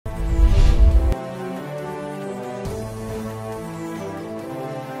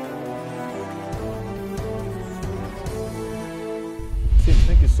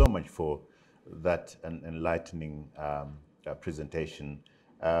so much for that enlightening presentation.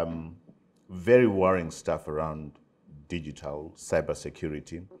 Very worrying stuff around digital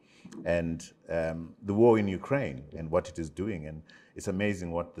cybersecurity and the war in Ukraine and what it is doing. And it's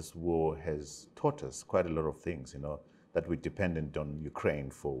amazing what this war has taught us, quite a lot of things, that we're dependent on Ukraine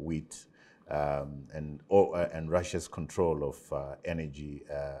for wheat and Russia's control of energy,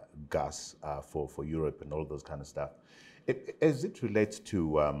 gas for Europe and all those kind of stuff. As it relates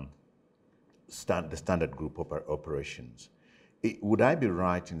to the standard group operations, would I be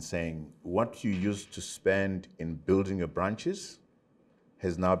right in saying what you used to spend in building your branches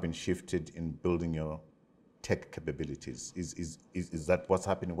has now been shifted in building your tech capabilities? Is that what's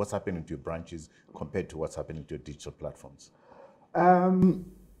happening? What's happening to your branches compared to what's happening to your digital platforms?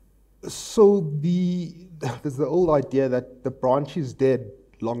 So there's the old idea that the branch is dead,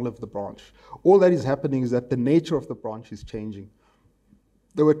 long live the branch. All that is happening is that the nature of the branch is changing.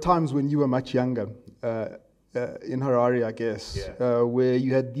 There were times when you were much younger, in Harare, I guess, yeah. Where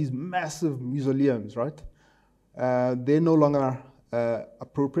you had these massive mausoleums, right? They're no longer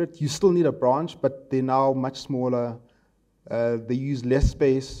appropriate. You still need a branch, but they're now much smaller. They use less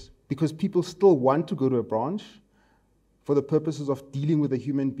space because people still want to go to a branch for the purposes of dealing with a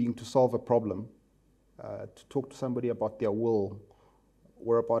human being to solve a problem, to talk to somebody about their will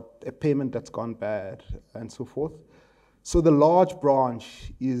or about a payment that's gone bad and so forth. So the large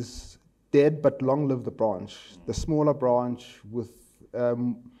branch is dead, but long live the branch. The smaller branch with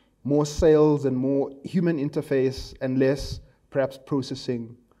more sales and more human interface and less perhaps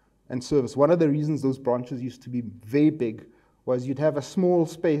processing and service. One of the reasons those branches used to be very big was you'd have a small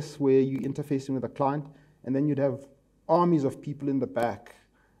space where you're interfacing with a client, and then you'd have armies of people in the back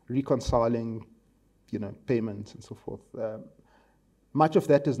reconciling, payments and so forth. Much of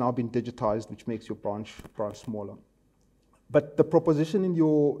that has now been digitized, which makes your branch smaller. But the proposition in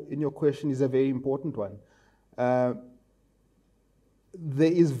your question is a very important one.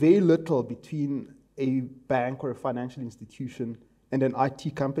 There is very little between a bank or a financial institution and an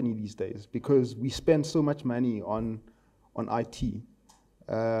IT company these days because we spend so much money on IT,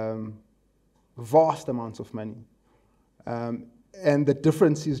 vast amounts of money. And the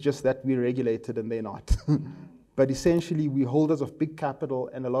difference is just that we're regulated and they're not. But essentially, we're holders of big capital,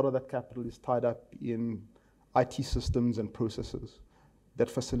 and a lot of that capital is tied up in IT systems and processes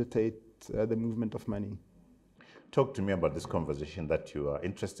that facilitate the movement of money. Talk to me about this conversation that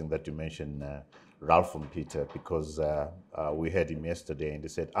interesting that you mentioned Ralph and Peter, because we heard him yesterday and they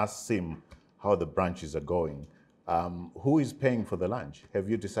said, ask Sim how the branches are going. Who is paying for the lunch? Have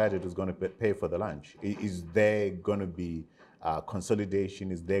you decided who's going to pay for the lunch? Is there going to be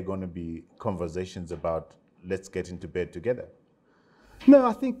consolidation? Is there going to be conversations about let's get into bed together? No,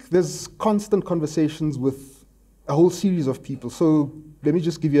 I think there's constant conversations with a whole series of people. So let me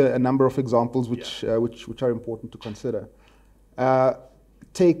just give you a number of examples which are important to consider.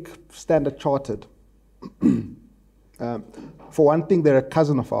 Take Standard Chartered. For one thing, they're a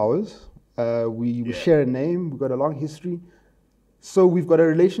cousin of ours. We share a name, we've got a long history. So we've got a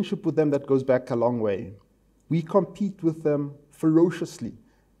relationship with them that goes back a long way. We compete with them ferociously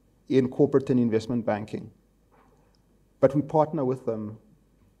in corporate and investment banking. But we partner with them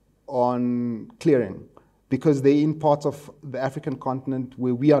on clearing because they're in parts of the African continent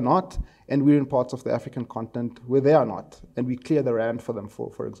where we are not, and we're in parts of the African continent where they are not, and we clear the rand for them,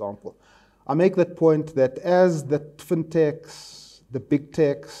 for example. I make that point that as the fintechs, the big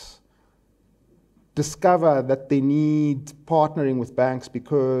techs, discover that they need partnering with banks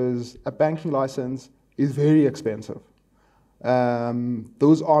because a banking license is very expensive.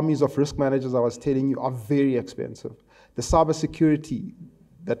 Those armies of risk managers I was telling you are very expensive. The cybersecurity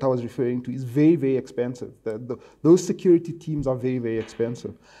that I was referring to is very, very expensive. Those security teams are very, very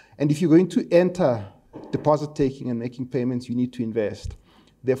expensive. And if you're going to enter deposit taking and making payments, you need to invest.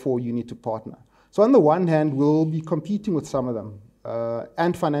 Therefore, you need to partner. So on the one hand, we'll be competing with some of them.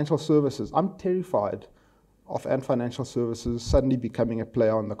 And financial services. I'm terrified of Ant Financial Services suddenly becoming a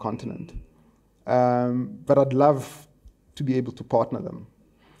player on the continent. But I'd love to be able to partner them.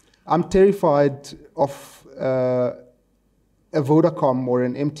 I'm terrified of a Vodacom or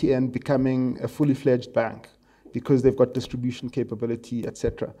an MTN becoming a fully fledged bank because they've got distribution capability,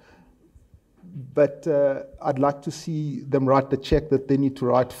 etc. But I'd like to see them write the check that they need to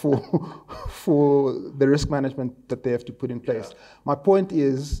write for the risk management that they have to put in place. Yeah. My point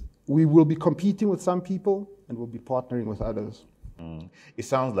is we will be competing with some people and we'll be partnering with others. It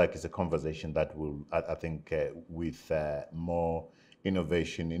sounds like it's a conversation that will, I think, with more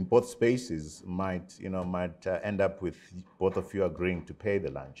innovation in both spaces might end up with both of you agreeing to pay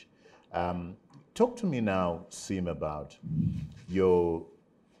the lunch. Talk to me now, Sim, about your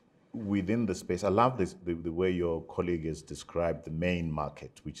within the space, I love this, the way your colleague has described the main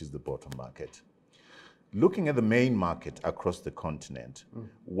market, which is the bottom market. Looking at the main market across the continent,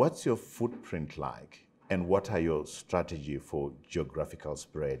 what's your footprint like, and what are your strategy for geographical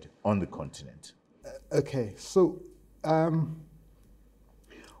spread on the continent? Okay, so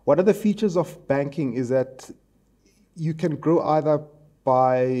one of the features of banking is that you can grow either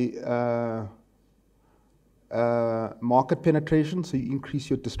by market penetration, so you increase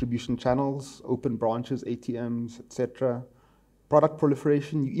your distribution channels, open branches, ATMs, etc. Product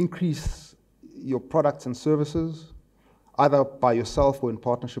proliferation, you increase your products and services, either by yourself or in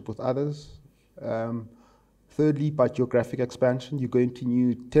partnership with others. Thirdly, by geographic expansion, you go into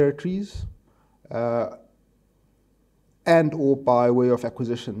new territories, and or by way of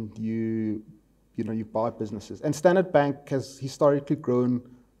acquisition, you buy businesses. And Standard Bank has historically grown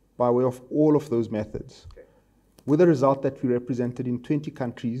by way of all of those methods, with the result that we represented in 20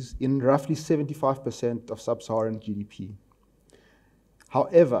 countries in roughly 75% of sub-Saharan GDP.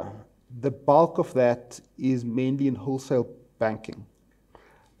 However, the bulk of that is mainly in wholesale banking,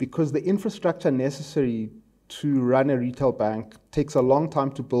 because the infrastructure necessary to run a retail bank takes a long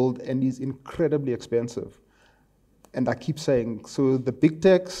time to build and is incredibly expensive. And I keep saying, so the big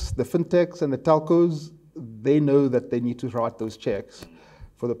techs, the fintechs, and the telcos, they know that they need to write those checks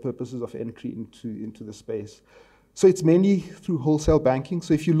for the purposes of entry into the space. So it's mainly through wholesale banking.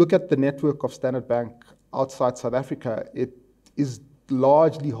 So if you look at the network of Standard Bank outside South Africa, it is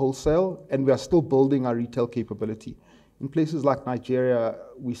largely wholesale, and we are still building our retail capability. In places like Nigeria,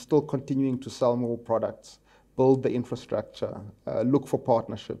 we're still continuing to sell more products, build the infrastructure, look for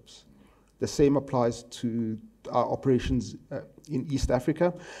partnerships. The same applies to our operations in East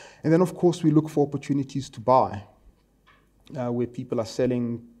Africa. And then, of course, we look for opportunities to buy, where people are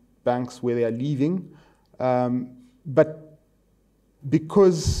selling banks where they are leaving. But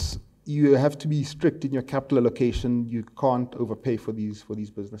because you have to be strict in your capital allocation, you can't overpay for these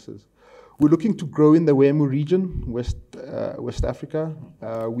businesses. We're looking to grow in the Wemu region, West Africa.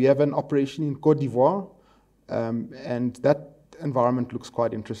 We have an operation in Côte d'Ivoire, and that environment looks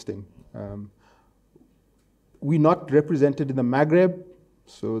quite interesting. We're not represented in the Maghreb,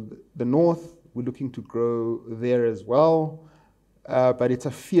 so the north, we're looking to grow there as well, but it's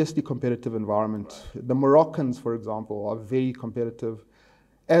a fiercely competitive environment. The Moroccans, for example, are very competitive,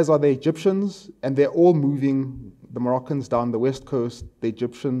 as are the Egyptians, and they're all moving, the Moroccans down the west coast, the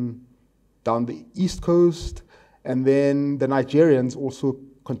Egyptian down the east coast, and then the Nigerians also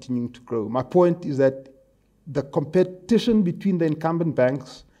continuing to grow. My point is that the competition between the incumbent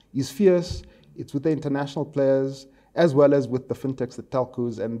banks is fierce. It's with the international players, as well as with the fintechs, the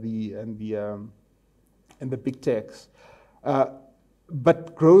telcos, and the big techs.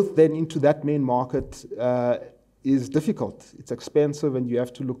 But growth then into that main market is difficult. It's expensive, and you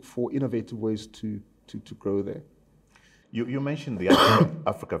have to look for innovative ways to grow there. You mentioned the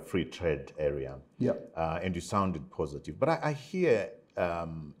Africa Free Trade Area, yeah, and you sounded positive. But I hear a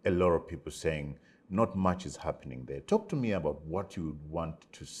lot of people saying not much is happening there. Talk to me about what you would want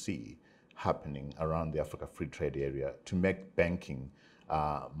to see happening around the Africa Free Trade Area to make banking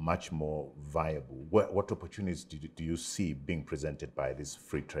much more viable. What opportunities do you see being presented by this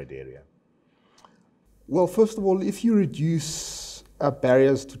free trade area? Well, first of all, if you reduce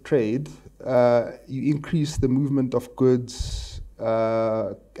barriers to trade, you increase the movement of goods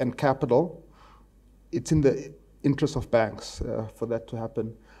and capital. It's in the interest of banks for that to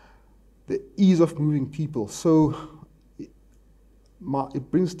happen. The ease of moving people. So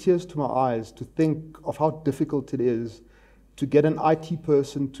it brings tears to my eyes to think of how difficult it is to get an IT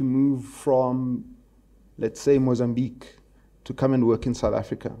person to move from, let's say, Mozambique to come and work in South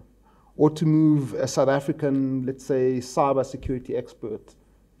Africa, or to move a South African, let's say, cyber security expert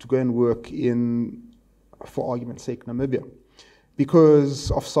to go and work in, for argument's sake, Namibia. Because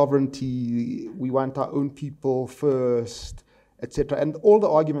of sovereignty, we want our own people first, etc. And all the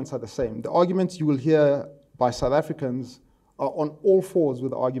arguments are the same. The arguments you will hear by South Africans are on all fours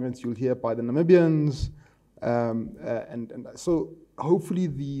with the arguments you'll hear by the Namibians. And so hopefully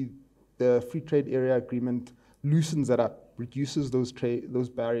the free trade area agreement loosens that up, reduces those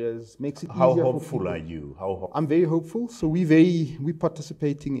barriers, makes it easier. How hopeful are you? I'm very hopeful. So we're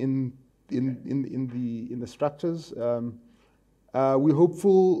participating in the structures. We're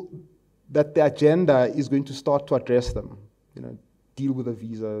hopeful that the agenda is going to start to address them. Deal with the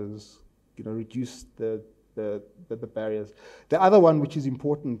visas, reduce the barriers. The other one, which is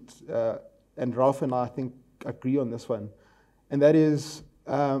important, and Ralph and I think agree on this one, and that is,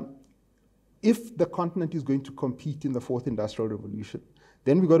 if the continent is going to compete in the fourth industrial revolution,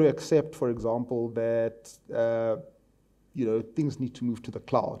 then we've got to accept, for example, that things need to move to the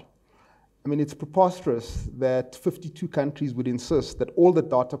cloud. I mean, it's preposterous that 52 countries would insist that all the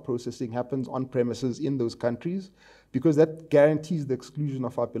data processing happens on premises in those countries, because that guarantees the exclusion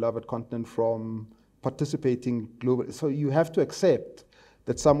of our beloved continent from participating globally. So you have to accept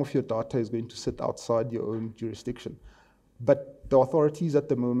that some of your data is going to sit outside your own jurisdiction. But the authorities at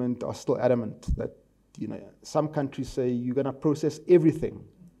the moment are still adamant that, you know, some countries say you're going to process everything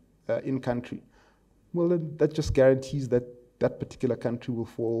in country. Well, then that just guarantees that that particular country will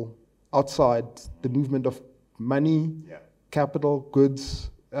fall outside the movement of money, capital, goods,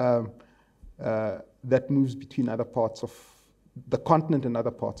 that moves between other parts of the continent and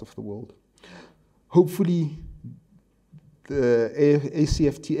other parts of the world. Hopefully, the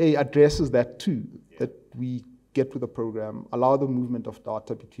AfCFTA addresses that too, that we get with the program, allow the movement of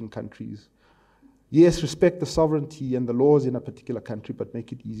data between countries. Yes, respect the sovereignty and the laws in a particular country, but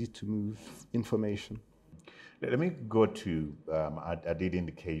make it easy to move information. Let me go to, I did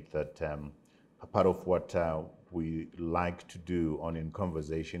indicate that a part of what we like to do on In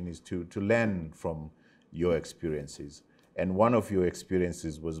Conversation is to learn from your experiences. And one of your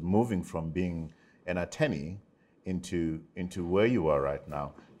experiences was moving from being an attorney into where you are right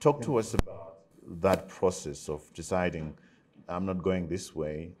now. Talk to us about that process of deciding, I'm not going this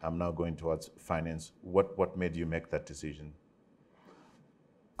way, I'm now going towards finance. What made you make that decision?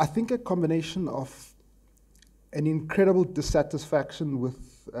 I think a combination of an incredible dissatisfaction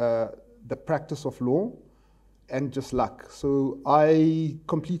with the practice of law and just luck. So I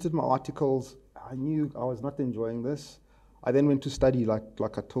completed my articles. I knew I was not enjoying this. I then went to study, like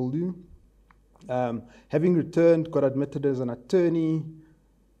I told you. Having returned, got admitted as an attorney,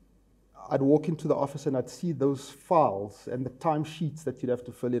 I'd walk into the office and I'd see those files and the timesheets that you'd have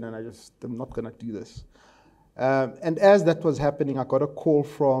to fill in, and I'm not going to do this. And as that was happening, I got a call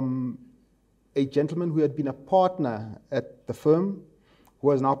from a gentleman who had been a partner at the firm, who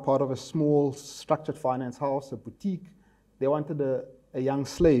was now part of a small structured finance house, a boutique. They wanted a young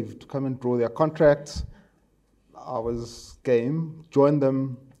slave to come and draw their contracts. I was game, joined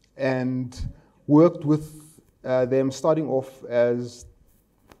them, and worked with them, starting off as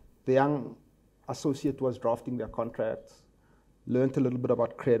the young associate was drafting their contracts, learned a little bit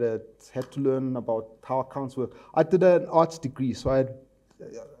about credit, had to learn about how accounts work. I did an arts degree, so I had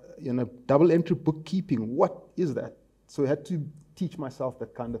double entry bookkeeping. What is that? So I had to teach myself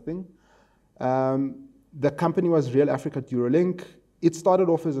that kind of thing. The company was Real Africa Duralink. It started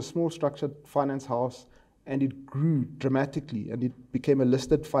off as a small structured finance house, and it grew dramatically, and it became a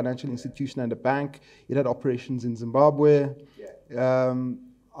listed financial institution and a bank. It had operations in Zimbabwe.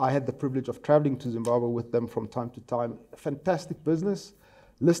 I had the privilege of traveling to Zimbabwe with them from time to time. A fantastic business,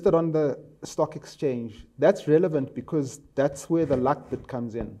 listed on the stock exchange. That's relevant because that's where the luck bit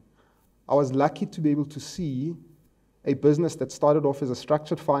comes in. I was lucky to be able to see a business that started off as a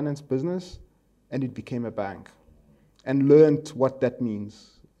structured finance business, and it became a bank, and learned what that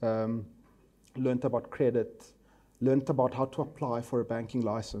means. Learned about credit, learned about how to apply for a banking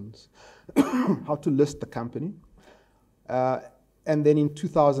license, how to list the company. And then in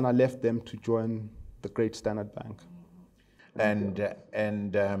 2000, I left them to join the great Standard Bank. And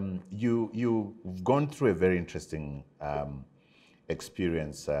you've gone through a very interesting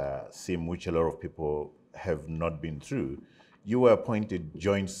experience, Sim, which a lot of people have not been through. You were appointed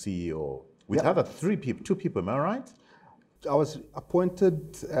joint CEO with other two people, am I right? I was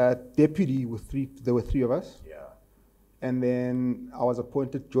appointed deputy with there were three of us. Yeah. And then I was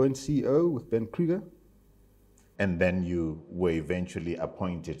appointed joint CEO with Ben Kruger. And then you were eventually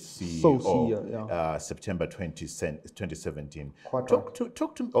appointed CEO, Sole CEO, September 2017. Quite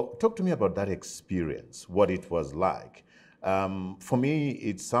Talk to me about that experience, what it was like. For me,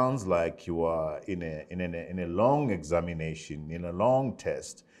 it sounds like you are in a long examination, in a long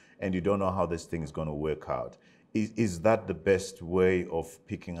test, and you don't know how this thing is going to work out. Is that the best way of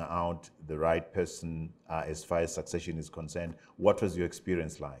picking out the right person as far as succession is concerned? What was your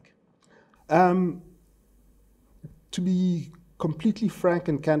experience like? To be completely frank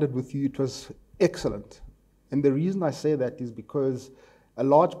and candid with you, it was excellent. And the reason I say that is because a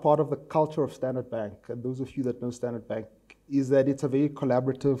large part of the culture of Standard Bank, and those of you that know Standard Bank, is that it's a very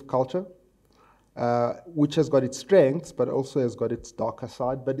collaborative culture, which has got its strengths, but also has got its darker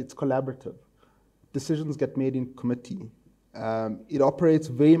side, but it's collaborative. Decisions get made in committee. It operates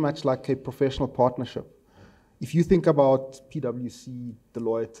very much like a professional partnership. If you think about PwC,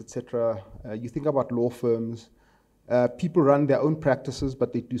 Deloitte, etc., you think about law firms, people run their own practices,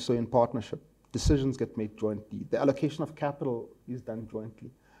 but they do so in partnership. Decisions get made jointly. The allocation of capital is done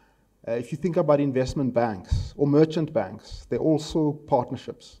jointly. If you think about investment banks or merchant banks, they're also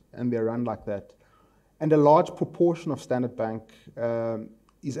partnerships, and they're run like that. And a large proportion of Standard Bank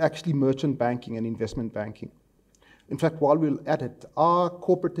is actually merchant banking and investment banking. In fact, while we're at it, our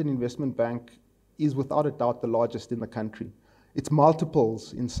corporate and investment bank is without a doubt the largest in the country. It's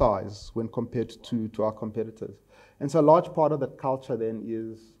multiples in size when compared to our competitors. And so a large part of that culture then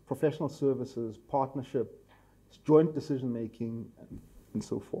is professional services, partnership, joint decision-making, and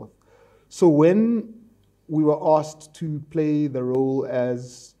so forth. So when we were asked to play the role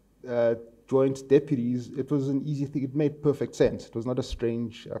as joint deputies, it was an easy thing. It made perfect sense. It was not a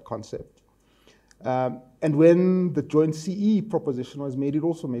strange concept. And when the joint CE proposition was made, it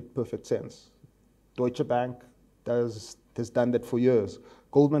also made perfect sense. Deutsche Bank has done that for years.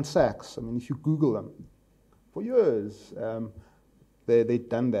 Goldman Sachs, I mean, if you Google them, for years, they've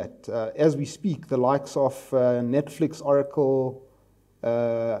done that. As we speak, the likes of Netflix, Oracle,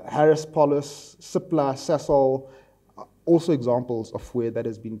 Harris Polis, Cipla, Sasol, also examples of where that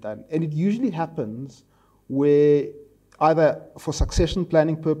has been done. And it usually happens where either for succession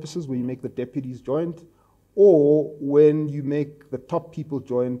planning purposes, where you make the deputies joint, or when you make the top people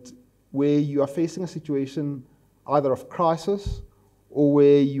joint, where you are facing a situation either of crisis or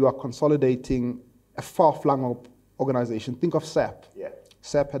where you are consolidating a far-flung organization. Think of SAP. Yeah.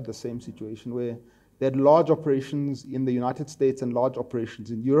 SAP had the same situation where they had large operations in the United States and large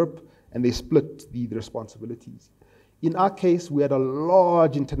operations in Europe, and they split the responsibilities. In our case, we had a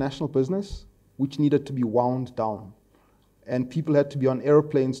large international business which needed to be wound down. And people had to be on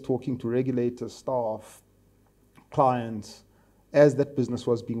airplanes talking to regulators, staff, clients, as that business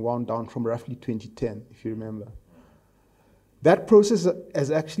was being wound down from roughly 2010, if you remember. That process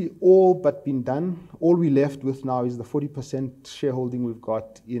has actually all but been done. All we're left with now is the 40% shareholding we've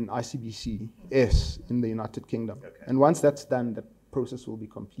got in ICBC-S in the United Kingdom. Okay. And once that's done, that process will be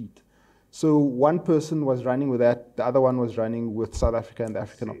complete. So one person was running with that, the other one was running with South Africa and the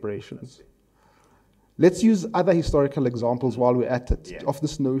African operations. Let's use other historical examples while we're at it, of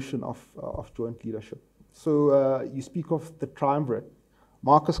this notion of joint leadership. So you speak of the triumvirate,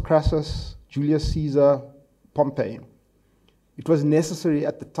 Marcus Crassus, Julius Caesar, Pompey. It was necessary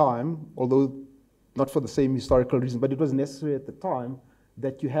at the time, although not for the same historical reason, but it was necessary at the time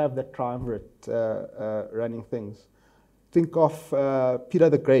that you have that triumvirate running things. Think of Peter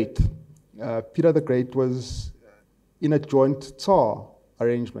the Great. Peter the Great was in a joint Tsar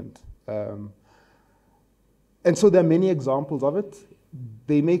arrangement. And so there are many examples of it.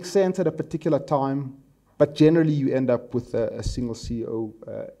 They make sense at a particular time, but generally you end up with a single CEO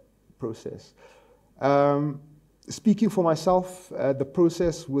process. Speaking for myself, the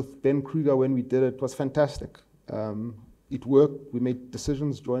process with Ben Kruger when we did it was fantastic. It worked, we made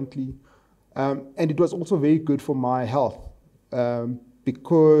decisions jointly, and it was also very good for my health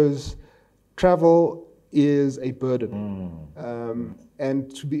because travel is a burden.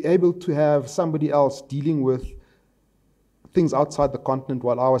 And to be able to have somebody else dealing with things outside the continent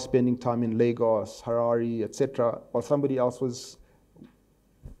while I was spending time in Lagos, Harare, etc., while somebody else was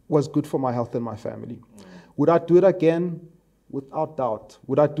good for my health and my family. Would I do it again? Without doubt.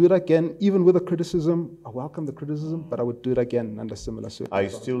 Would I do it again, even with the criticism? I welcome the criticism, but I would do it again under similar circumstances. Are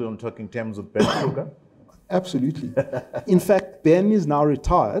you still on talking terms with Ben Kruger? Absolutely. In fact, Ben is now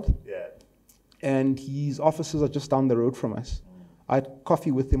retired, and his offices are just down the road from us. I had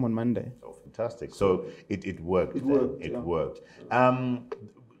coffee with him on Monday. Oh, fantastic. So it worked. It worked. It worked.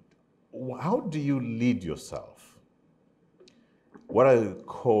 How do you lead yourself? What are the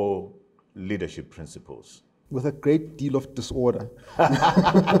core leadership principles? With a great deal of disorder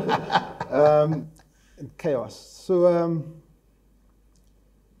and chaos. So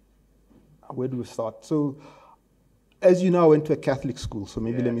where do we start? So as you know, I went to a Catholic school, so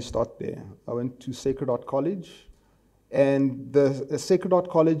maybe let me start there. I went to Sacred Heart College, and the Sacred Heart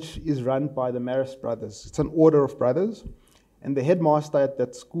College is run by the Marist brothers. It's an order of brothers, and the headmaster at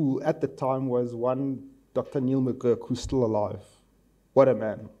that school at the time was one Dr. Neil McGurk, who's still alive. What a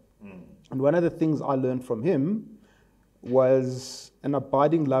man. And one of the things I learned from him was an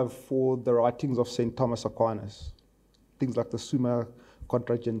abiding love for the writings of St. Thomas Aquinas, things like the Summa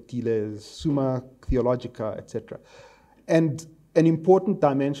Contra Gentiles, Summa Theologica, etc. And an important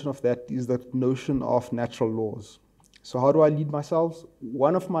dimension of that is the notion of natural laws. So how do I lead myself?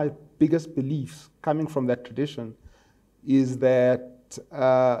 One of my biggest beliefs coming from that tradition is that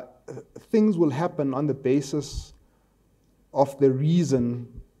things will happen on the basis of the reason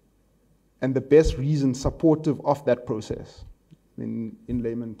and the best reason supportive of that process, in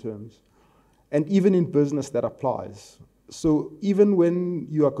layman terms. And even in business that applies. So even when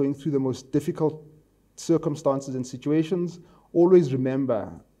you are going through the most difficult circumstances and situations, always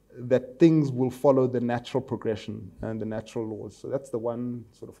remember that things will follow the natural progression and the natural laws. So that's the one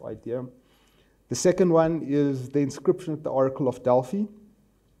sort of idea. The second one is the inscription at the Oracle of Delphi.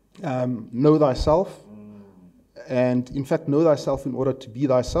 Know thyself, and in fact, know thyself in order to be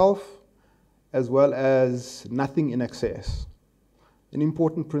thyself, as well as nothing in excess. An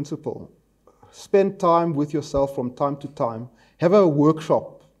important principle. Spend time with yourself from time to time. Have a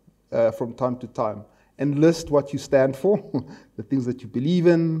workshop from time to time, and list what you stand for, the things that you believe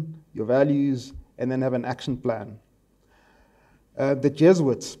in, your values, and then have an action plan. The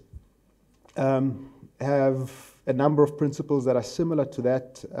Jesuits have a number of principles that are similar to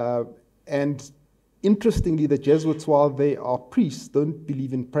that. And interestingly, the Jesuits, while they are priests, don't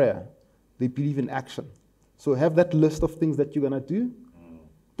believe in prayer. They believe in action. So have that list of things that you're going to do.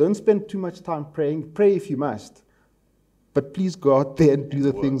 Don't spend too much time praying. Pray if you must. But please go out there and do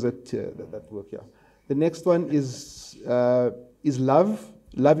the things that work. Yeah. The next one is love.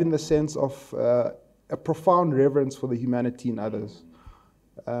 Love in the sense of a profound reverence for the humanity in others.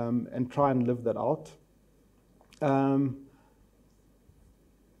 And try and live that out.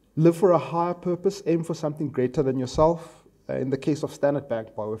 Live for a higher purpose. Aim for something greater than yourself. In the case of Standard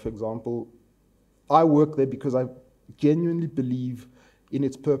Bank, for example, I work there because I genuinely believe in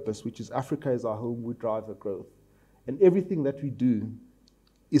its purpose, which is Africa is our home, we drive the growth. And everything that we do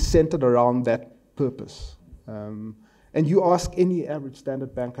is centered around that purpose. And you ask any average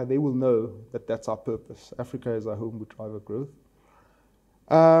Standard banker, they will know that that's our purpose. Africa is our home, we drive the growth.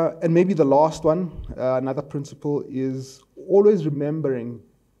 And maybe the last one, another principle, is always remembering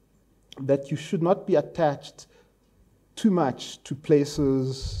that you should not be attached too much to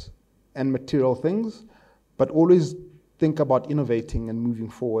places and material things, but always think about innovating and moving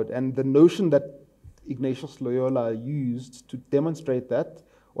forward. And the notion that Ignatius Loyola used to demonstrate that,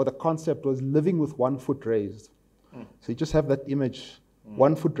 or the concept, was living with 1 foot raised. So you just have that image,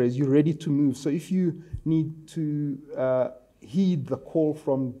 1 foot raised, you're ready to move. So if you need to heed the call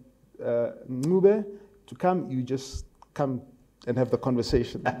from Ncube to come, you just come and have the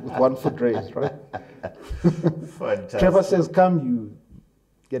conversation with 1 foot raised, right? Fantastic. Trevor says, come, you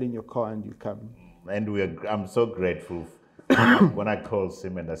get in your car and you come. And I'm so grateful. When I called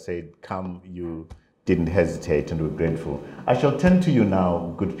Sim and I said, come, you didn't hesitate, and we're grateful. I shall turn to you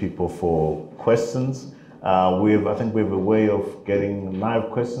now, good people, for questions. I think we have a way of getting live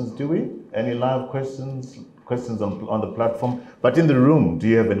questions, do we? Any live questions? Questions on the platform? But in the room, do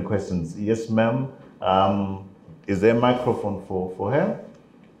you have any questions? Yes, ma'am. Is there a microphone for her?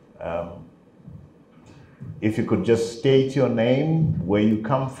 If you could just state your name, where you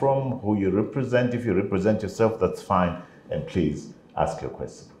come from, who you represent. If you represent yourself, that's fine. And please ask your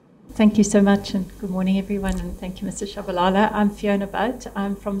question. Thank you so much, and good morning, everyone, and thank you, Mr. Tshabalala. I'm Fiona Butt.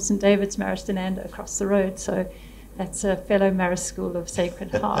 I'm from St. David's, Maristananda, across the road, so that's a fellow Maris School of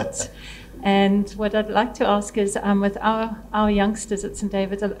Sacred Hearts. And what I'd like to ask is, with our youngsters at St.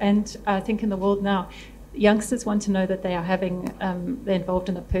 David's, and I think in the world now, youngsters want to know that they are they're involved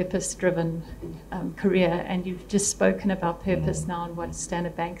in a purpose-driven career, and you've just spoken about purpose now and what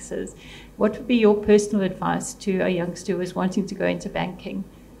Standard Bank is. What would be your personal advice to a youngster who is wanting to go into banking,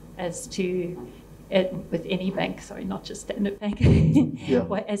 as to, with any bank, sorry, not just Standard Bank,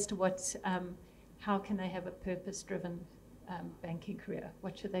 as to how can they have a purpose-driven banking career?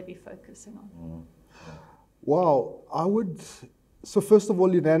 What should they be focusing on? Wow, so first of all,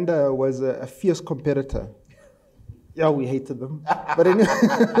 Unanda was a fierce competitor. Yeah, we hated them. But anyway,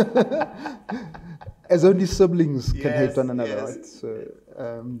 as only siblings can hate one another, right? So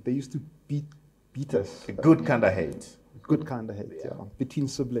they used to beat us. A good kind of hate. Good kind of hate, yeah. Between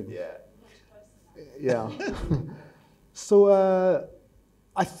siblings. Yeah. So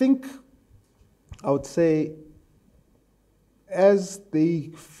I think I would say, as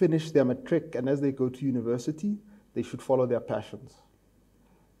they finish their matric and as they go to university, they should follow their passions.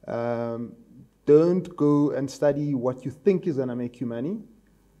 Don't go and study what you think is going to make you money.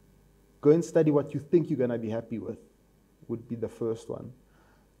 Go and study what you think you're going to be happy with, would be the first one.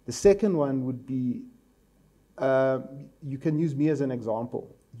 The second one would be, you can use me as an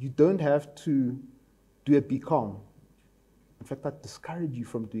example. You don't have to do a BCom. In fact, I'd discourage you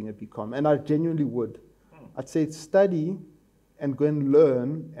from doing a BCom, and I genuinely would. I'd say study and go and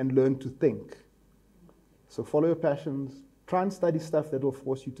learn to think. So follow your passions, try and study stuff that will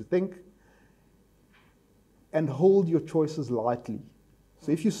force you to think, and hold your choices lightly.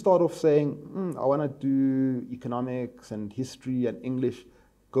 So if you start off saying, I want to do economics and history and English,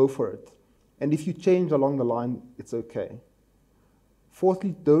 go for it. And if you change along the line, it's okay.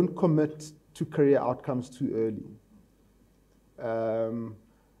 Fourthly, don't commit to career outcomes too early.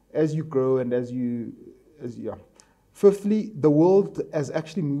 As you grow and Fifthly, the world has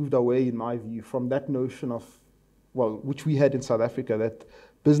actually moved away, in my view, from that notion of, which we had in South Africa, that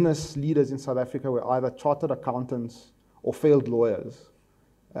business leaders in South Africa were either chartered accountants or failed lawyers.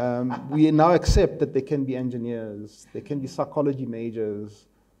 We now accept that they can be engineers, they can be psychology majors,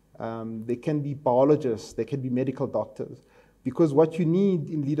 they can be biologists, they can be medical doctors. Because what you need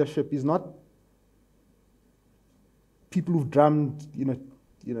in leadership is not people who've drummed,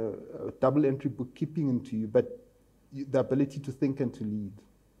 double entry bookkeeping into you, but the ability to think and to lead.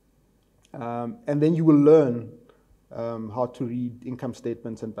 And then you will learn how to read income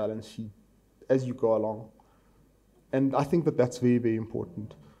statements and balance sheet as you go along. And I think that that's very, very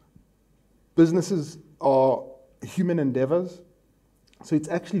important. Businesses are human endeavors, so it's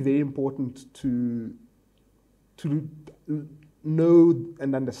actually very important to know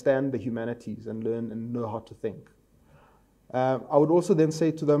and understand the humanities and learn and know how to think. I would also then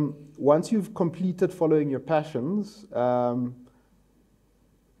say to them, once you've completed following your passions,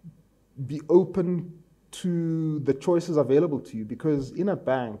 be open to the choices available to you, because in a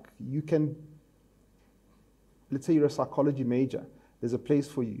bank, you can, let's say you're a psychology major, there's a place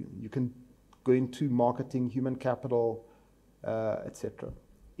for you. You can go into marketing, human capital, etc.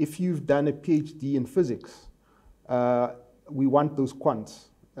 If you've done a PhD in physics, we want those quants,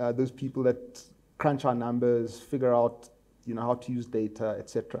 those people that crunch our numbers, figure out how to use data,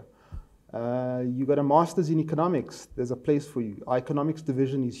 etc. You got a master's in economics, there's a place for you. Our economics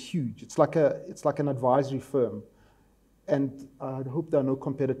division is huge. It's like an advisory firm. And I hope there are no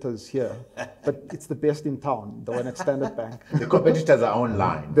competitors here, but it's the best in town, the one at Standard Bank. The competitors are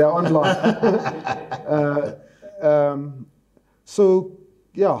online. They're online. So,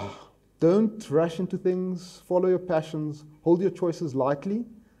 yeah, don't rush into things, follow your passions, hold your choices lightly.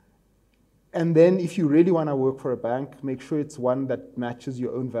 And then if you really want to work for a bank, make sure it's one that matches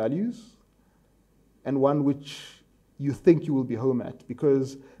your own values and one which you think you will be home at,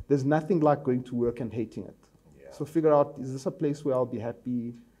 because there's nothing like going to work and hating it. Yeah. So figure out, is this a place where I'll be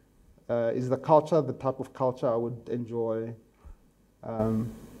happy? Is the culture the type of culture I would enjoy?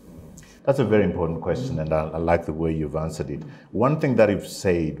 That's a very important question, and I like the way you've answered it. One thing that you've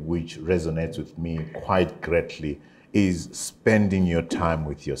said which resonates with me quite greatly is spending your time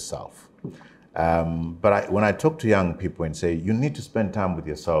with yourself. But when I talk to young people and say, you need to spend time with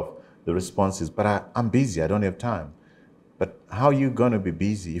yourself, the response is, but I'm busy, I don't have time. But how are you going to be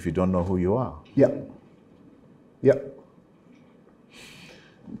busy if you don't know who you are? Yeah. Yeah.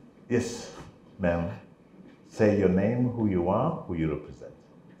 Yes, ma'am. Say your name, who you are, who you represent.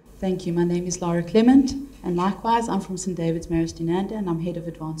 Thank you. My name is Laura Clement, and likewise, I'm from St David's Maristinanda, and I'm head of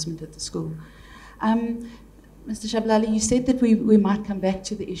advancement at the school. Mr. Tshabalala, you said that we might come back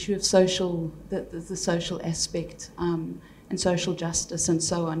to the issue of the social aspect and social justice and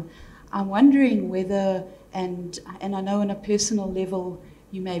so on. I'm wondering whether, and I know on a personal level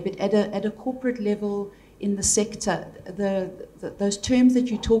you may, but at a corporate level in the sector, those terms that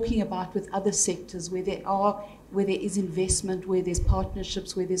you're talking about with other sectors where there is investment, where there's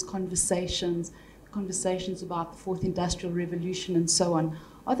partnerships, where there's conversations about the fourth industrial revolution and so on.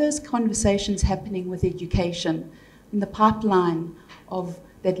 Are those conversations happening with education in the pipeline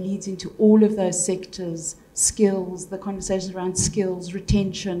that leads into all of those sectors, skills, the conversations around skills,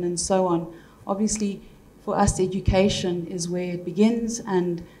 retention, and so on? Obviously, for us, education is where it begins,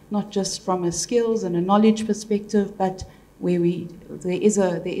 and not just from a skills and a knowledge perspective, but where there is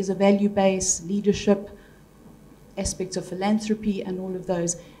a value base, leadership, aspects of philanthropy, and all of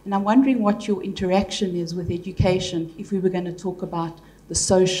those. And I'm wondering what your interaction is with education if we were going to talk about the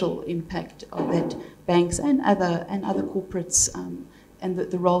social impact of that banks and other corporates and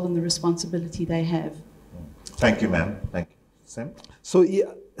the role and the responsibility they have. Thank you, ma'am. Thank you. Sim?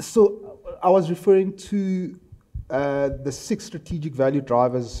 So I was referring to the 6 strategic value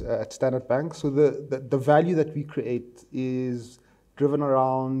drivers at Standard Bank. So the value that we create is driven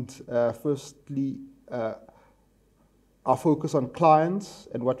around, firstly, our focus on clients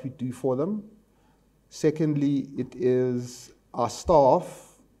and what we do for them. Secondly, it is our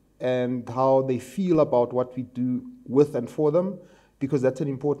staff and how they feel about what we do with and for them, because that's an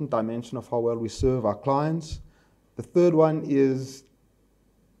important dimension of how well we serve our clients. The third one is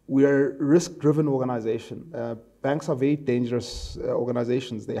we're a risk-driven organization. Banks are very dangerous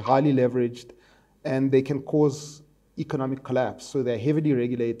organizations. They're highly leveraged, and they can cause economic collapse. So they're heavily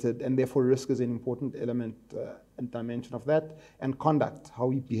regulated, and therefore risk is an important element and dimension of that. And conduct, how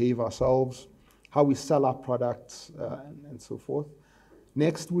we behave ourselves, how we sell our products, and so forth.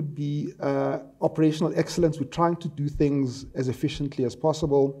 Next would be operational excellence. We're trying to do things as efficiently as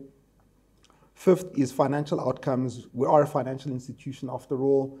possible. Fifth is financial outcomes. We are a financial institution after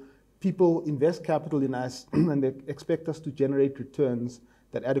all. People invest capital in us and they expect us to generate returns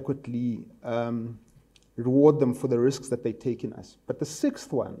that adequately reward them for the risks that they take in us. But the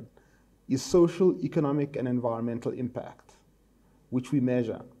sixth one is social, economic, and environmental impact. which we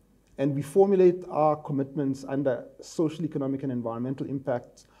measure. And we formulate our commitments under social, economic, and environmental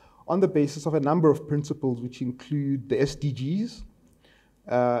impacts on the basis of a number of principles, which include the SDGs.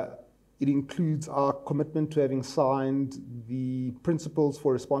 It includes our commitment to having signed the Principles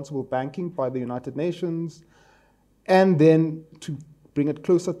for Responsible Banking by the United Nations. And then, to bring it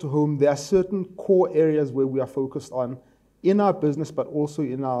closer to home, there are certain core areas where we are focused on in our business, but also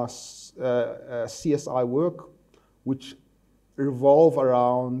in our CSI work, which revolve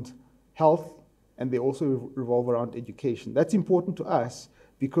around health, and they also revolve around education. That's important to us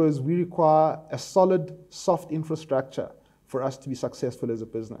because we require a solid, soft infrastructure for us to be successful as a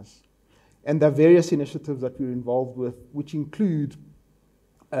business. And there are various initiatives that we're involved with, which include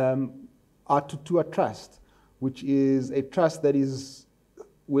our Tutua Trust, which is a trust that is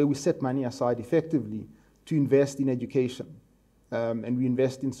where we set money aside effectively to invest in education. And we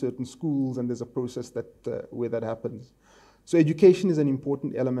invest in certain schools, and there's a process that where that happens. So education is an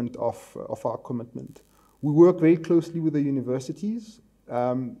important element of our commitment. We work very closely with the universities,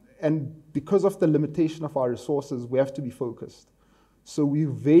 and because of the limitation of our resources, we have to be focused. So we're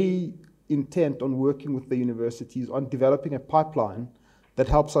very intent on working with the universities on developing a pipeline that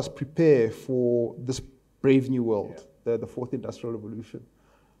helps us prepare for this brave new world, the fourth industrial revolution.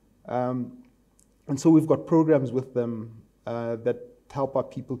 And so we've got programs with them that help our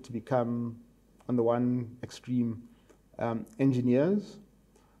people to become, on the one extreme, engineers.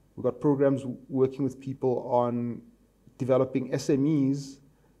 We've got programs working with people on developing SMEs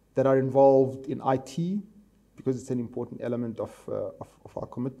that are involved in IT, because it's an important element of our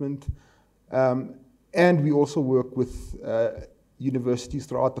commitment. And we also work with universities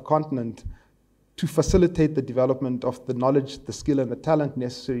throughout the continent to facilitate the development of the knowledge, the skill, and the talent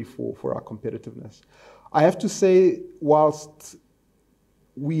necessary for our competitiveness. I have to say, whilst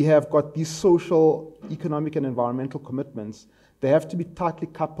we have got these social, economic, and environmental commitments, they have to be tightly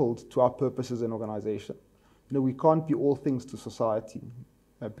coupled to our purpose as an organization. You know, we can't be all things to society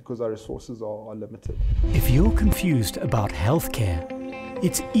because our resources are limited. If you're confused about healthcare,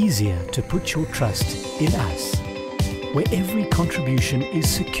 it's easier to put your trust in us, where every contribution is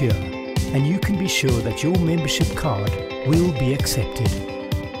secure and you can be sure that your membership card will be accepted.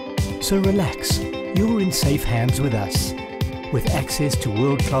 So relax, you're in safe hands with us. With access to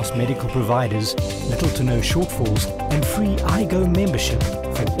world-class medical providers, little to no shortfalls, and free iGo membership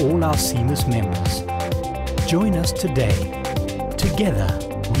for all our Seamers members. Join us today. Together,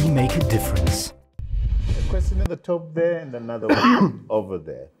 we make a difference. A question at the top there and another one over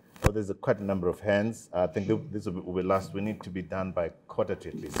there. So there's quite a number of hands. I think this will be last. We need to be done by 1:15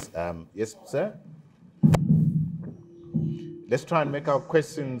 at least. Yes, sir? Let's try and make our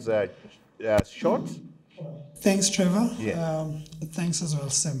questions short. Thanks, Trevor. Yeah. Thanks as well,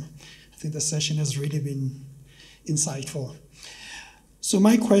 Sim. I think the session has really been insightful. So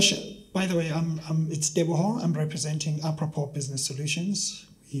my question, by the way, it's Deboho. I'm representing Apropos Business Solutions.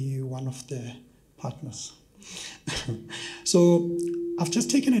 We're one of the partners. So I've just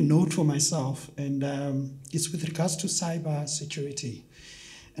taken a note for myself, and it's with regards to cyber security.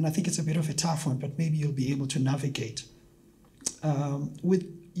 And I think it's a bit of a tough one, but maybe you'll be able to navigate.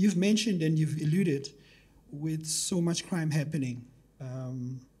 You've mentioned and you've alluded with so much crime happening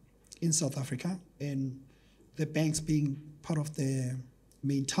in South Africa, and the banks being part of the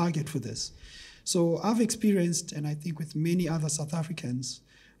main target for this. So I've experienced, and I think with many other South Africans,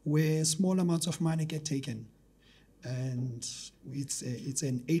 where small amounts of money get taken. And it's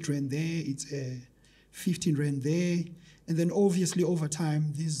an 8 rand there, it's a 15 rand there, and then obviously over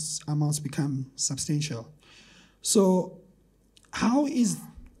time, these amounts become substantial. So how is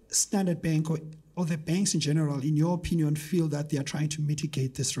Standard Bank or the banks in general, in your opinion, feel that they are trying to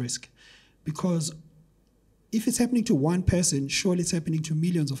mitigate this risk? Because if it's happening to one person, surely it's happening to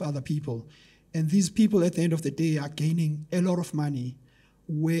millions of other people. And these people at the end of the day are gaining a lot of money,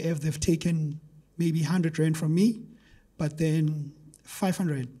 where they've taken maybe 100 rand from me, but then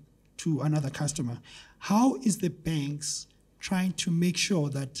 500 to another customer. How is the banks trying to make sure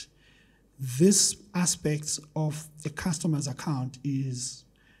that this aspect of the customer's account is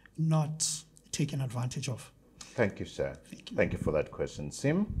not taken advantage of? Thank you, sir. Thank you for that question.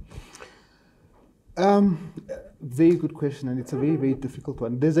 Sim? Very good question, and it's a very, very difficult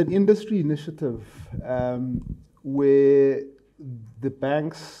one. There's an industry initiative where the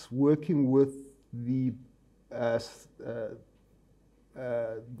banks working with the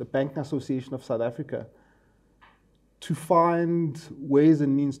Banking Association of South Africa to find ways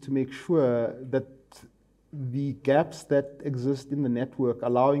and means to make sure that the gaps that exist in the network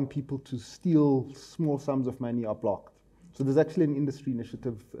allowing people to steal small sums of money are blocked. So there's actually an industry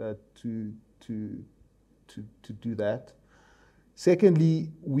initiative to do that.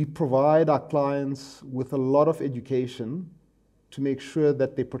 Secondly, we provide our clients with a lot of education to make sure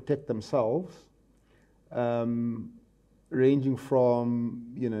that they protect themselves, ranging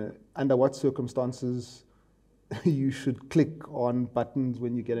from, under what circumstances you should click on buttons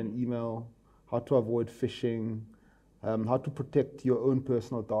when you get an email, how to avoid phishing, how to protect your own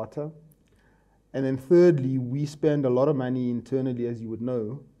personal data. And then thirdly, we spend a lot of money internally, as you would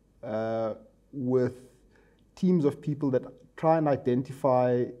know, with teams of people that try and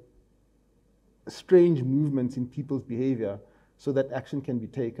identify strange movements in people's behavior so that action can be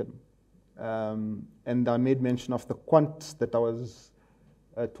taken. And I made mention of the quants that I was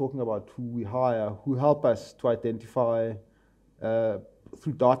talking about, who we hire, who help us to identify,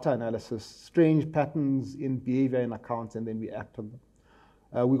 through data analysis, strange patterns in behavior in accounts, and then we act on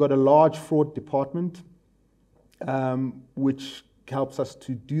them. We've got a large fraud department, which helps us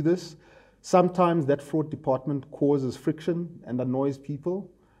to do this. Sometimes that fraud department causes friction and annoys people,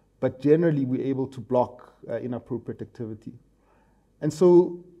 but generally we're able to block inappropriate activity. And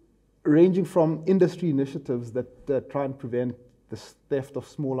so, ranging from industry initiatives that try and prevent the theft of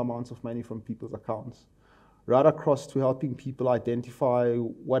small amounts of money from people's accounts, right across to helping people identify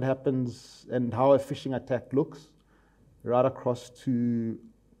what happens and how a phishing attack looks, right across to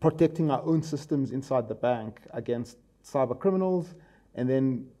protecting our own systems inside the bank against cyber criminals, and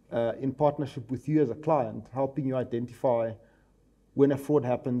then in partnership with you as a client, helping you identify when a fraud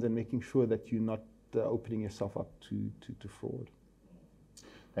happens and making sure that you're not opening yourself up to fraud.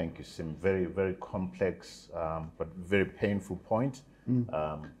 Thank you, Sim. Very, very complex, but very painful point.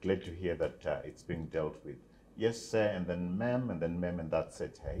 Glad to hear that it's being dealt with. Yes, sir, and then ma'am, and that's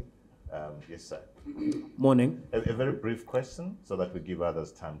it, hey? Yes, sir. Morning. A very brief question so that we give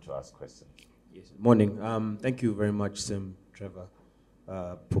others time to ask questions. Yes. Morning. Thank you very much, Sim, Trevor,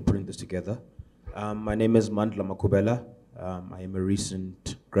 for putting this together. My name is Mandla Makubela. I am a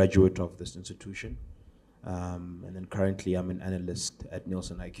recent graduate of this institution. And then currently I'm an analyst at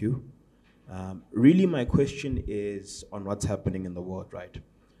Nielsen IQ. Really my question is on what's happening in the world, right?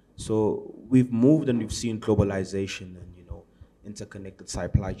 So we've moved and we've seen globalization and, interconnected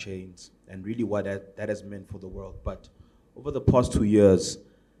supply chains and really what that has meant for the world. But over the past 2 years,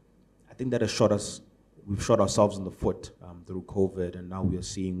 I think that has we've shot ourselves in the foot through COVID, and now we are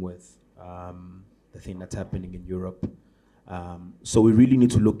seeing with the thing that's happening in Europe. So we really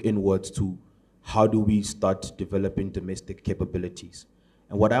need to look inwards to how do we start developing domestic capabilities?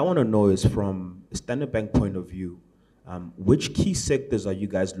 And what I want to know is, from a Standard Bank point of view, which key sectors are you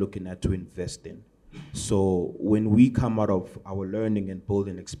guys looking at to invest in? So when we come out of our learning and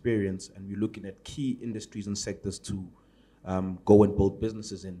building experience and we're looking at key industries and sectors to go and build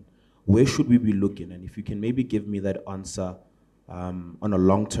businesses in, where should we be looking? And if you can maybe give me that answer on a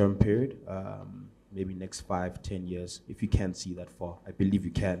long-term period, maybe next 5-10 years, if you can see that far. I believe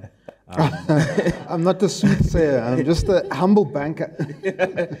you can. I'm not a soothsayer, I'm just a humble banker.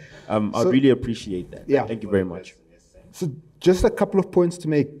 I really appreciate that. Yeah. Thank you very much. So just a couple of points to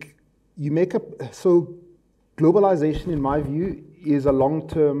make. So globalization, in my view, is a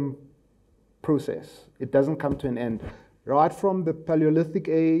long-term process. It doesn't come to an end. Right from the Paleolithic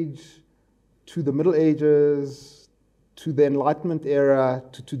age to the Middle Ages to the Enlightenment era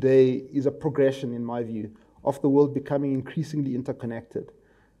to today is a progression, in my view, of the world becoming increasingly interconnected.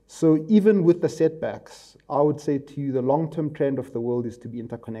 So even with the setbacks, I would say to you the long-term trend of the world is to be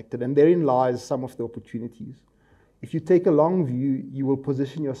interconnected, and therein lies some of the opportunities. If you take a long view, you will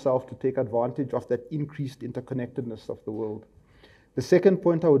position yourself to take advantage of that increased interconnectedness of the world. The second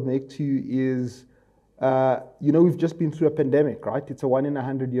point I would make to you is, we've just been through a pandemic, right? It's a 1 in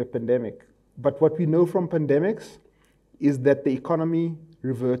 100-year pandemic. But what we know from pandemics is that the economy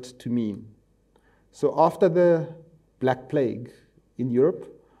reverts to mean. So after the Black Plague in Europe,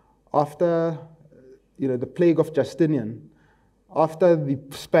 after the plague of Justinian, after the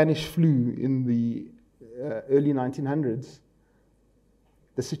Spanish flu in the early 1900s,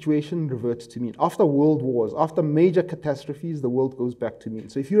 the situation reverts to mean. After world wars, after major catastrophes, the world goes back to mean.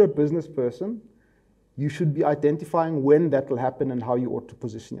 So if you're a business person, you should be identifying when that will happen and how you ought to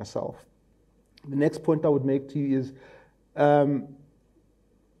position yourself. The next point I would make to you is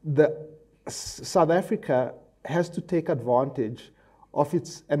South Africa has to take advantage of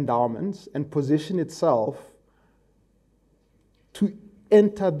its endowments and position itself to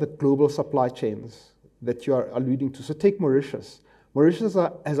enter the global supply chains that you are alluding to. So take Mauritius. Mauritius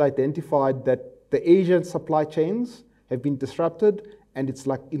has identified that the Asian supply chains have been disrupted and it's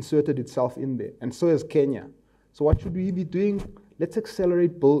like inserted itself in there. And so has Kenya. So what should we be doing? Let's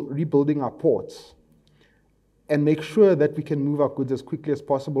accelerate rebuilding our ports and make sure that we can move our goods as quickly as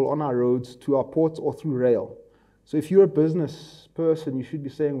possible on our roads to our ports or through rail. So if you're a business person, you should be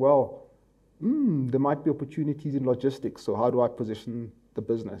saying, well, there might be opportunities in logistics, so how do I position the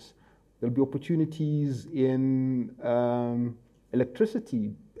business? There'll be opportunities in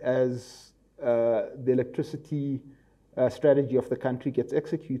electricity as the electricity strategy of the country gets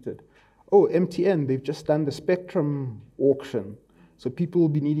executed. Oh, MTN, they've just done the spectrum auction, so people will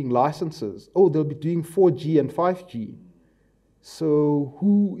be needing licenses. Oh, they'll be doing 4G and 5G. So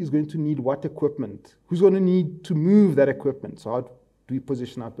who is going to need what equipment? Who's going to need to move that equipment? So how do we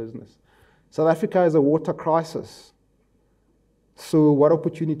position our business? South Africa has a water crisis. So what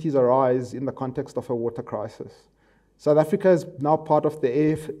opportunities arise in the context of a water crisis? South Africa is now part of the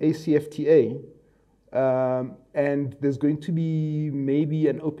AfCFTA, and there's going to be maybe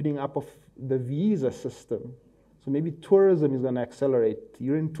an opening up of the visa system. So maybe tourism is going to accelerate.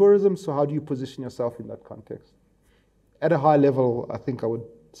 You're in tourism, so how do you position yourself in that context? At a high level, I think I would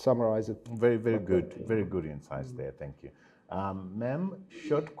summarize it. Very, very good. Very good insights there. Thank you. Ma'am,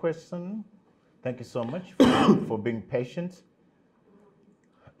 short question. Thank you so much for being patient.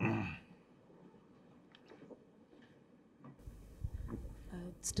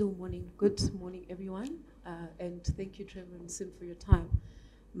 Still morning. Good morning, everyone. And thank you, Trevor and Sim, for your time.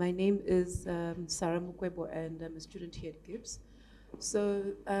 My name is Sarah Mukwebo, and I'm a student here at Gibbs. So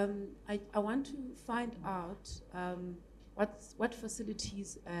I want to find out what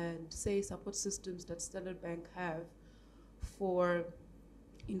facilities and, say, support systems that Standard Bank have for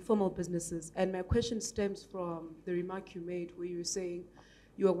informal businesses. And my question stems from the remark you made where you were saying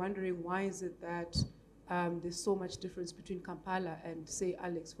you were wondering why is it that there's so much difference between Kampala and, say,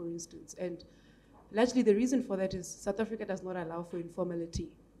 Alex, for instance. And largely the reason for that is South Africa does not allow for informality.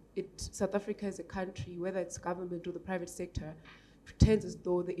 South Africa as a country, whether it's government or the private sector, pretends as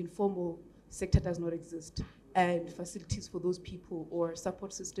though the informal sector does not exist, and facilities for those people or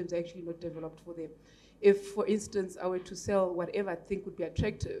support systems are actually not developed for them. If, for instance, I were to sell whatever I think would be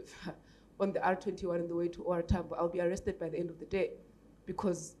attractive on the R21 on the way to OR Tambo, I'll be arrested by the end of the day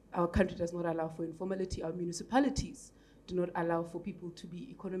because our country does not allow for informality. Our municipalities do not allow for people to be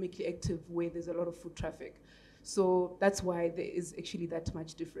economically active where there's a lot of foot traffic. So that's why there is actually that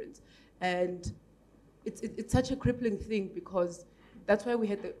much difference. And it's such a crippling thing because that's why we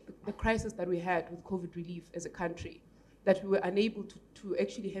had the crisis that we had with COVID relief as a country, that we were unable to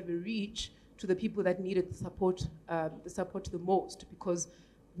actually have a reach to the people that needed the support the most, because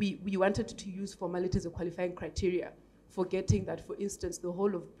we wanted to use formality as a qualifying criteria, forgetting that, for instance, the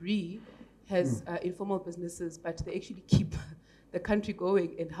whole of BRI has informal businesses, but they actually keep the country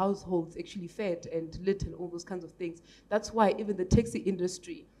going and households actually fed and lit and all those kinds of things. That's why even the taxi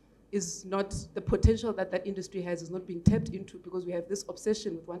industry is not, the potential that that industry has is not being tapped into, because we have this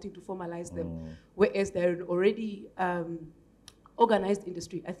obsession with wanting to formalize them, whereas they're an already organized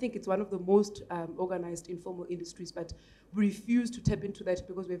industry. I think it's one of the most organized informal industries, but we refuse to tap into that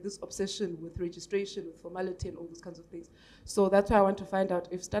because we have this obsession with registration, with formality and all those kinds of things. So that's why I want to find out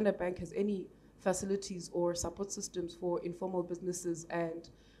if Standard Bank has any facilities or support systems for informal businesses. And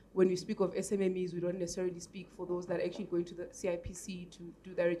when we speak of SMMEs, we don't necessarily speak for those that are actually going to the CIPC to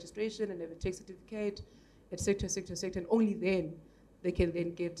do their registration and have a tax certificate, et cetera, et cetera, et cetera, and only then they can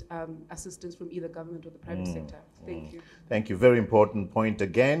then get assistance from either government or the private sector. Thank you. Thank you. Very important point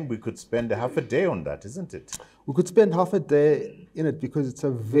again. We could spend half a day on that, isn't it? We could spend half a day in it because it's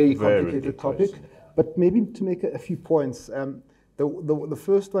a very complicated topic. But maybe to make a few points. The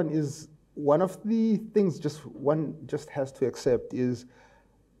first one is, one of the things one just has to accept is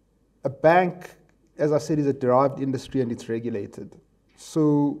a bank, as I said, is a derived industry and it's regulated.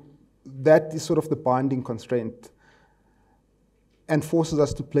 So that is sort of the binding constraint and forces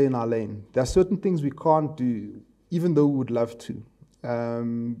us to play in our lane. There are certain things we can't do, even though we would love to.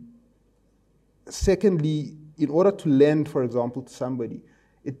 Secondly, in order to lend, for example, to somebody,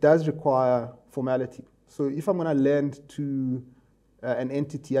 it does require formality. So if I'm going to lend to an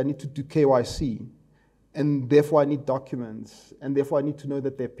entity, I need to do KYC, and therefore I need documents, and therefore I need to know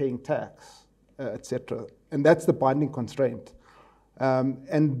that they're paying tax, etc. And that's the binding constraint.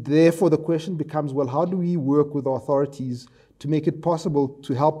 And therefore the question becomes, well, how do we work with authorities to make it possible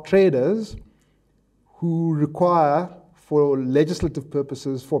to help traders who require, for legislative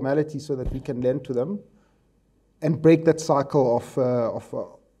purposes, formality so that we can lend to them, and break that cycle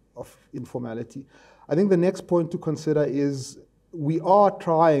of informality? I think the next point to consider is we are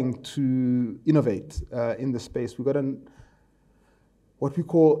trying to innovate in the space. We've got what we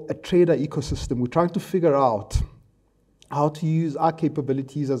call a trader ecosystem. We're trying to figure out how to use our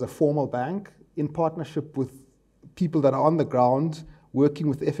capabilities as a formal bank in partnership with people that are on the ground working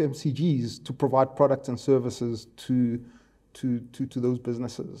with FMCGs to provide products and services to those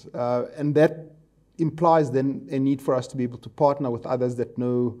businesses. And that implies then a need for us to be able to partner with others that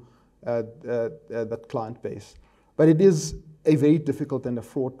know that client base. But it is a very difficult and a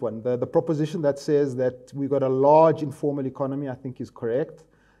fraught one. The proposition that says that we've got a large informal economy, I think, is correct.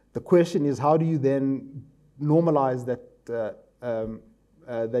 The question is, how do you then normalize that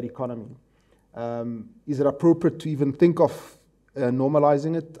economy? Is it appropriate to even think of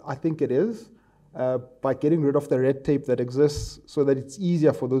normalizing it? I think it is, by getting rid of the red tape that exists so that it's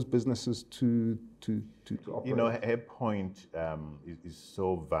easier for those businesses to operate. You know, her point is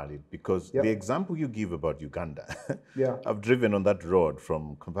so valid, because the example you give about Uganda, I've driven on that road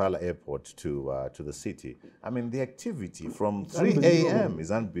from Kampala Airport to the city. I mean, the activity from 3 a.m.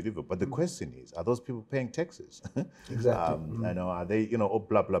 is unbelievable. But the question is, are those people paying taxes? Exactly. I know, are they, you know, oh,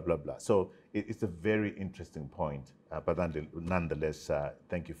 blah, blah, blah, blah. So it's a very interesting point. But nonetheless,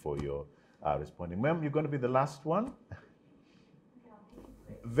 thank you for your responding. Ma'am, you're going to be the last one.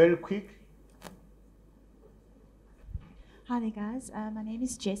 Very quick. Hi there, guys. My name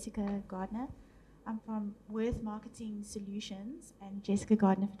is Jessica Gardner. I'm from Worth Marketing Solutions and Jessica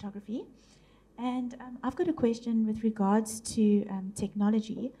Gardner Photography. And I've got a question with regards to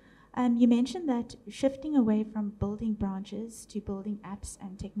technology. You mentioned that shifting away from building branches to building apps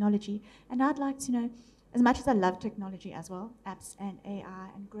and technology. And I'd like to know, as much as I love technology as well, apps and AI,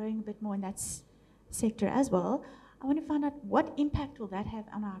 and growing a bit more in that sector as well, I want to find out what impact will that have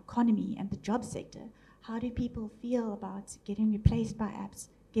on our economy and the job sector. How do people feel about getting replaced by apps,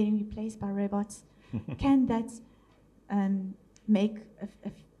 getting replaced by robots? Can that make,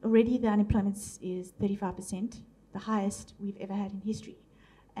 already the unemployment is 35%, the highest we've ever had in history.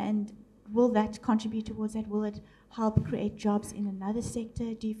 And will that contribute towards that? Will it help create jobs in another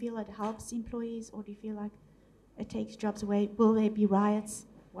sector? Do you feel it helps employees, or do you feel like it takes jobs away? Will there be riots?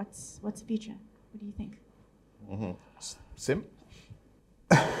 What's the future? What do you think? Sim?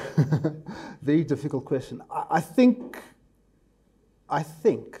 Very difficult question. I think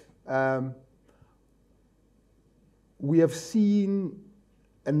we have seen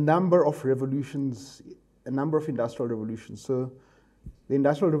a number of revolutions, a number of industrial revolutions. So the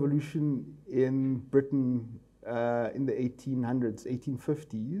Industrial Revolution in Britain in the 1800s,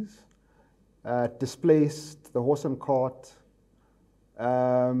 1850s, displaced the horse and cart,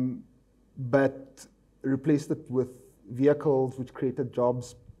 but replaced it with vehicles which created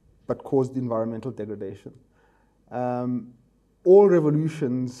jobs but caused environmental degradation. All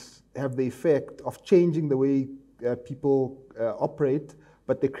revolutions have the effect of changing the way people operate,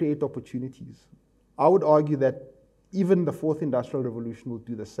 but they create opportunities. I would argue that even the fourth industrial revolution will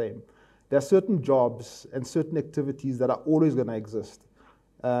do the same. There are certain jobs and certain activities that are always going to exist.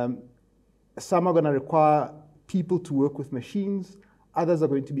 Some are going to require people to work with machines. Others are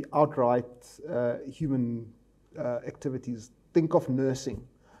going to be outright human activities. Think of nursing.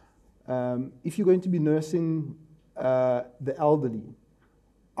 If you're going to be nursing the elderly,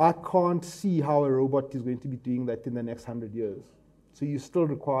 I can't see how a robot is going to be doing that in the next 100 years. So you still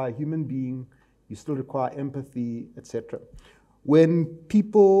require a human being, you still require empathy, etc. When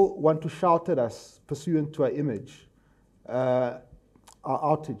people want to shout at us pursuant to our image, our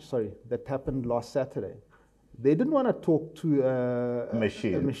outage, that happened last Saturday, they didn't want to talk to a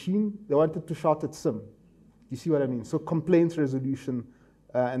machine. They wanted to shout at Sim. You see what I mean? So complaints resolution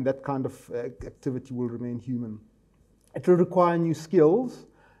and that kind of activity will remain human. It will require new skills,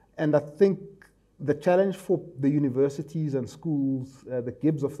 and I think the challenge for the universities and schools, the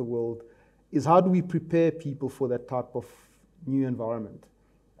GIBS of the world, is how do we prepare people for that type of new environment?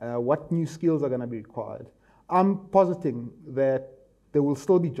 What new skills are going to be required? I'm positing that there will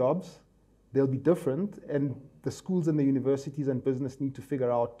still be jobs, they'll be different, and the schools and the universities and business need to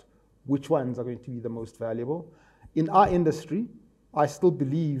figure out which ones are going to be the most valuable. In our industry, I still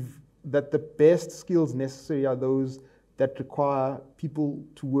believe that the best skills necessary are those that require people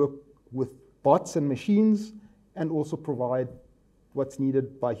to work with bots and machines and also provide what's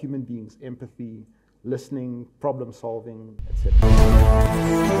needed by human beings: empathy, listening, problem solving, etc.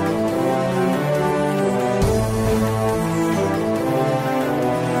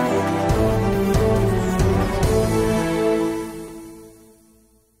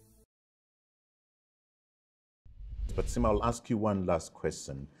 But Sim, I'll ask you one last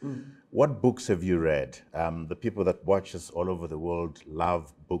question. What books have you read? The people that watch us all over the world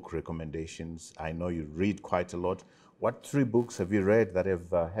love book recommendations. I know you read quite a lot. What 3 books have you read that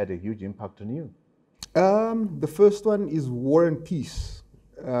have had a huge impact on you? The first one is War and Peace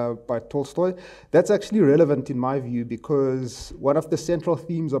by Tolstoy. That's actually relevant in my view, because one of the central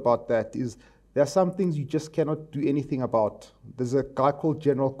themes about that is there are some things you just cannot do anything about. There's a guy called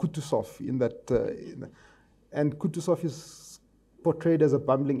General Kutuzov in that, and Kutuzov is portrayed as a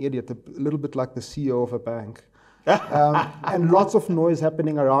bumbling idiot, a little bit like the CEO of a bank. And lots of noise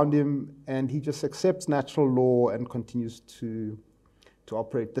happening around him, and he just accepts natural law and continues to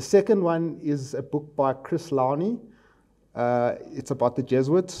operate. The second one is a book by Chris Lowney. It's about the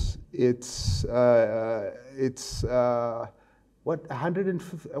Jesuits. It's a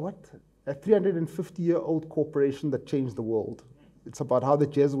 350-year-old corporation that changed the world. It's about how the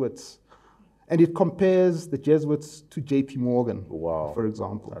Jesuits, and it compares the Jesuits to J.P. Morgan, wow, for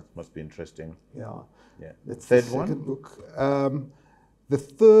example. That must be interesting. Yeah. Yeah. That's Third the second one? book. The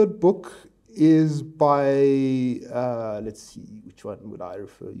third book is by, let's see, which one would I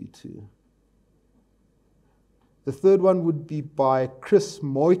refer you to? The third one would be by Chris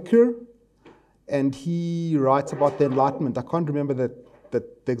Moiker, and he writes about the Enlightenment. I can't remember the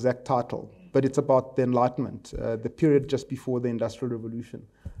exact title, but it's about the Enlightenment, the period just before the Industrial Revolution,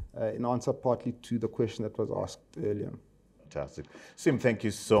 in answer partly to the question that was asked earlier. Fantastic. Sim, thank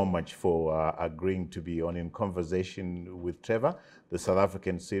you so much for agreeing to be on In Conversation with Trevor, the South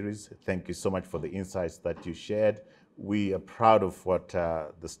African series. Thank you so much for the insights that you shared. We are proud of what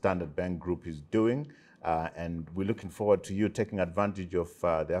the Standard Bank Group is doing, and we're looking forward to you taking advantage of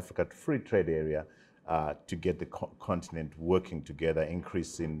the Africa Free Trade Area to get the continent working together,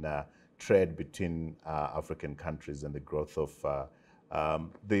 increase in trade between African countries and the growth of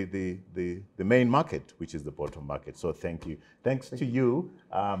the main market, which is the bottom market. So thank you. Thanks to you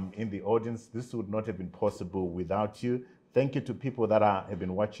in the audience. This would not have been possible without you. Thank you to people that have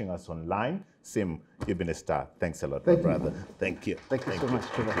been watching us online. Sim, you've been a star. Thanks a lot, my brother. Thank you. Thank you so much,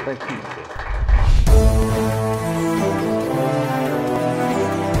 Trevor. Thank you.